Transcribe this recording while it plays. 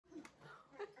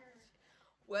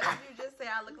What did you just say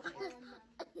I look like?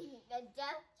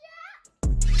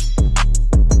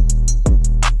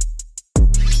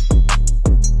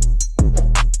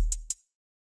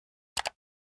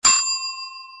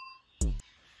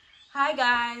 Hi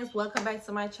guys, welcome back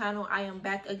to my channel. I am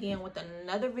back again with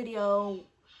another video.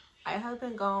 I have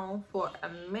been gone for a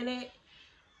minute,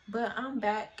 but I'm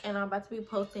back and I'm about to be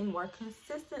posting more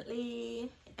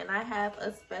consistently. And I have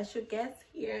a special guest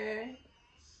here.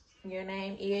 Your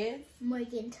name is?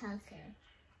 Morgŷn.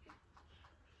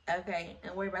 Okay,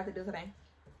 and what are you about to do today?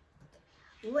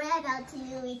 We're about to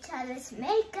do each other's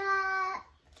makeup.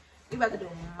 You about to do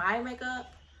my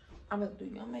makeup? I'm about to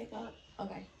do your makeup.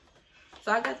 Okay.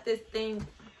 So I got this thing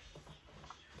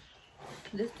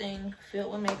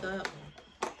filled with makeup.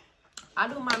 I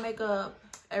do my makeup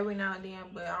every now and then,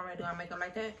 but I don't really do my makeup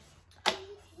like that.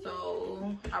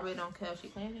 So I really don't care if she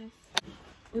cleans this.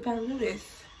 We gotta do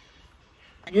this.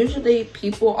 Usually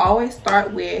people always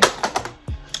start with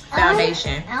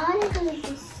foundation. I want to do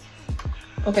this.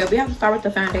 Okay, we have to start with the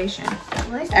foundation.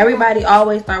 Everybody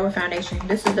always start with foundation.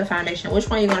 This is the foundation. Which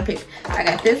one are you gonna pick? I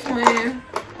got this one.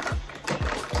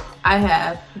 I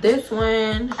have this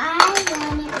one. I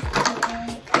want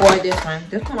to pick. Or this one.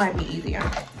 This one might be easier.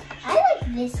 I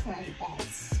like this one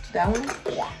best. That one?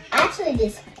 Yeah. Actually,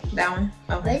 this one. That one?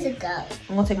 Okay. Where's it go?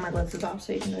 I'm gonna take my glasses off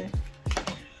so you can do it.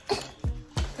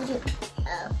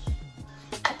 Oh.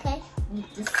 Okay.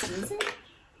 This is it?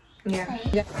 Yeah. Okay.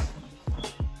 Yeah.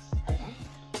 Okay.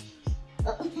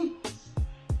 Oh.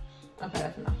 Okay,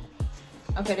 that's enough.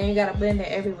 Okay, then you gotta blend it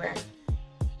everywhere.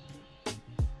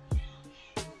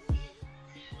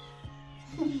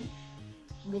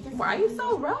 Why are you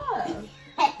so rough?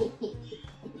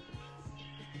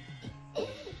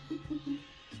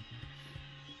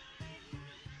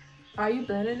 Are you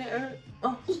blending it? Or...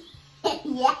 Oh.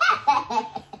 Yes.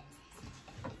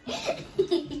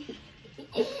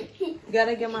 You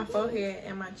gotta get my forehead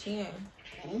and my chin.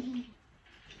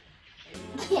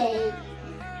 Okay.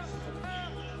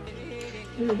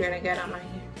 You better get on my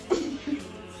hair.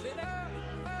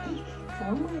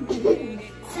 Oh my goodness.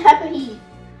 Sorry.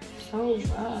 So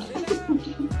rough.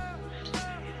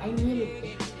 I needed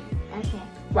it. Okay.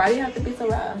 Why do you have to be so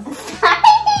rough?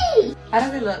 Sorry. How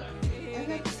does it look? It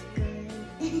looks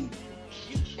good.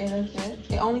 It looks good.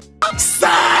 It only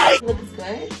upside looks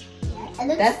good. Yeah,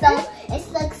 it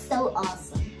looks so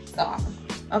awesome. So awesome.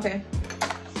 Okay.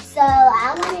 So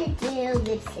I want to do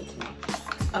lipstick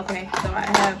next. Okay. So I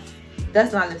have.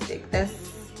 That's not lipstick. That's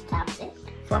Chapstick.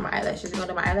 for my eyelashes. You gonna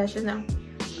do my eyelashes now?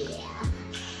 Yeah.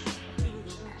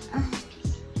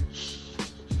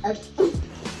 That's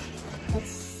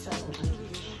so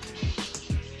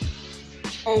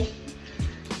nice.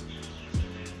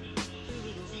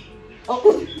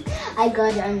 Oh, I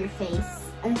got it on your face.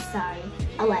 I'm sorry.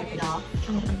 I'll wipe it off.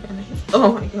 Oh my goodness.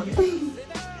 Oh my goodness.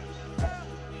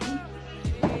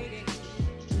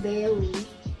 Barely.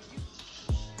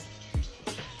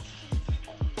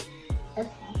 Okay.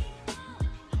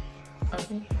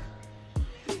 Okay.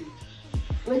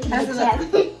 Look How's at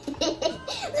it the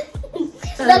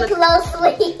look? Look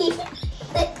closely.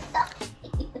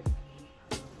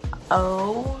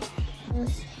 Oh.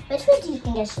 Which one do you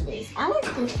think I should use? I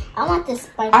want this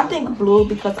sparkle. I think blue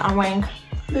because I'm wearing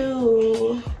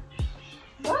blue.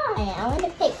 Why? I want to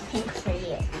pick pink for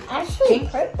you. Actually,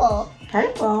 Pink? purple.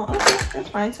 Purple. Okay, that's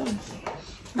fine too.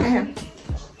 Okay.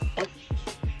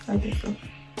 Like this. All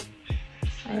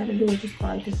I gotta do is just go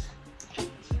like this.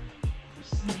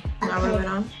 Now rub it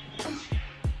on.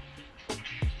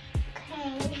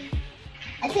 Okay.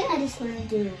 I think I just want to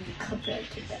do a couple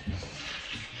of them.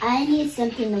 I need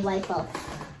something to wipe off.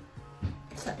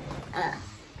 So,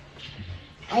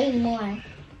 I need more.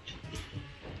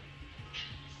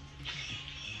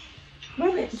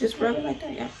 Rub it. Just rub it like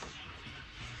that, yeah.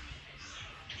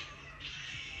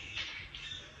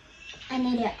 I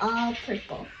need it all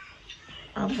purple.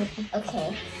 All purple.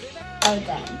 Okay. All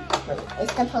done.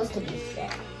 It's supposed to be fair.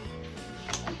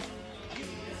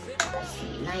 That's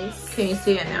nice. Can you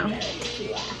see it now?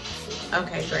 Yeah.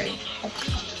 Okay, great.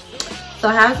 Okay. So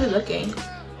how's it looking?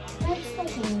 That's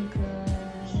looking good.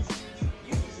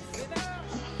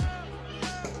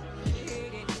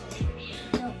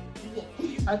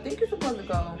 I think you're supposed to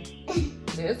go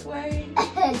this way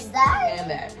Is that? and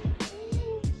that.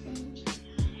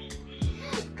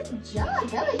 Good job.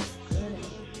 That looks good.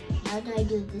 How do I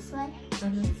do it this way?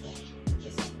 Mm-hmm.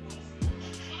 This way.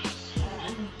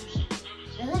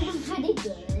 It looks pretty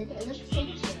good. It looks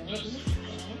pretty good.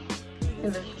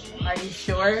 It looks good. Are you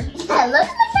sure? Yeah, look at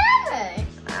the camera.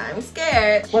 I'm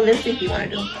scared. What lipstick do you want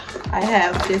to do? I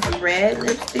have this red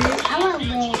lipstick. I want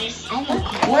red. I want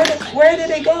Where did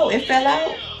it go? It fell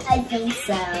out? I think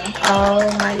so. Oh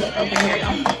my god. Okay, here you go.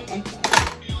 Okay.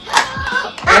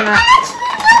 And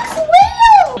Actually looks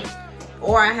real!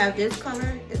 or I have this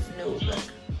color. It's nude.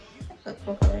 Look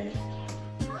what color it is.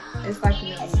 It's like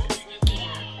nude.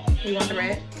 You want the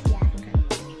red? Yeah. Okay.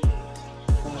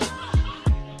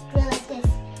 Do it like this.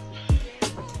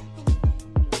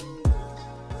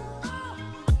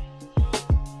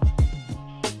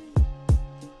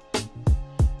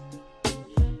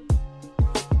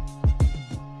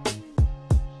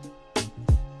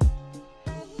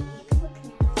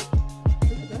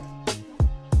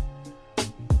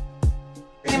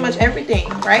 Pretty much everything,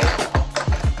 right?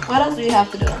 What else do you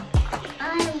have to do?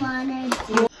 I wanna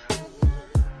do.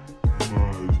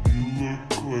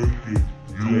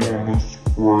 You wanna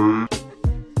spray?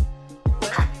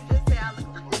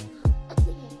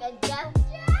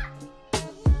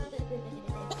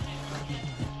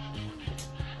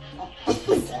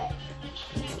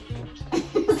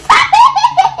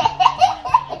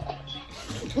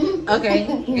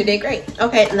 Okay, you did great.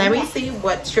 Okay, let me see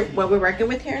what we're working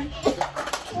with here.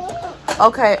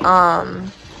 Okay, how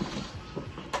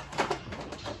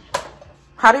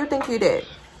do you think you did?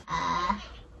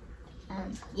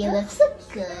 Your lips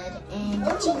look good and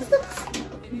the cheeks look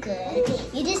good.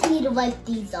 You just need to wipe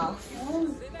these off.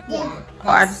 Yeah.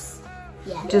 Or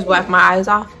Yeah. just wipe my eyes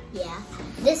off? Yeah.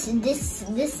 This,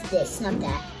 not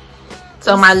that.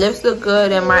 So my lips look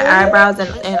good and my eyebrows and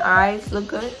eyes look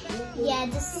good? Yeah,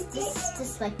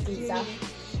 just wipe these off.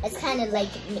 It's kind of like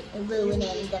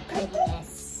ruining the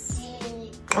prettiness.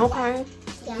 Okay.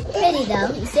 Yeah, pretty though.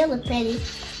 You still look pretty.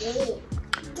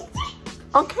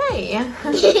 Okay.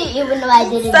 Even though I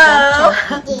didn't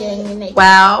So, doing the makeup.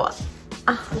 well,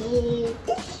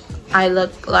 I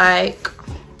look like,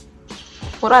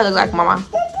 what do I look like, Mama?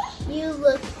 You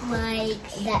look like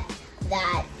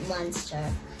that monster.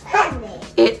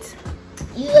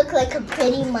 You look like a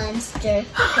pretty monster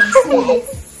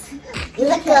princess. You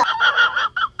look like.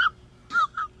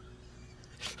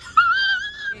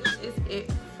 This is it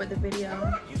for the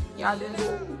video. Y'all just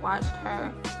watched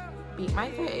her beat my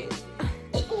face.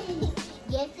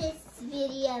 Give this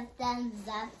video a thumbs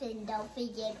up and don't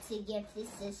forget to give this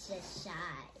a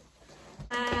shot.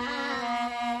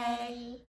 Bye.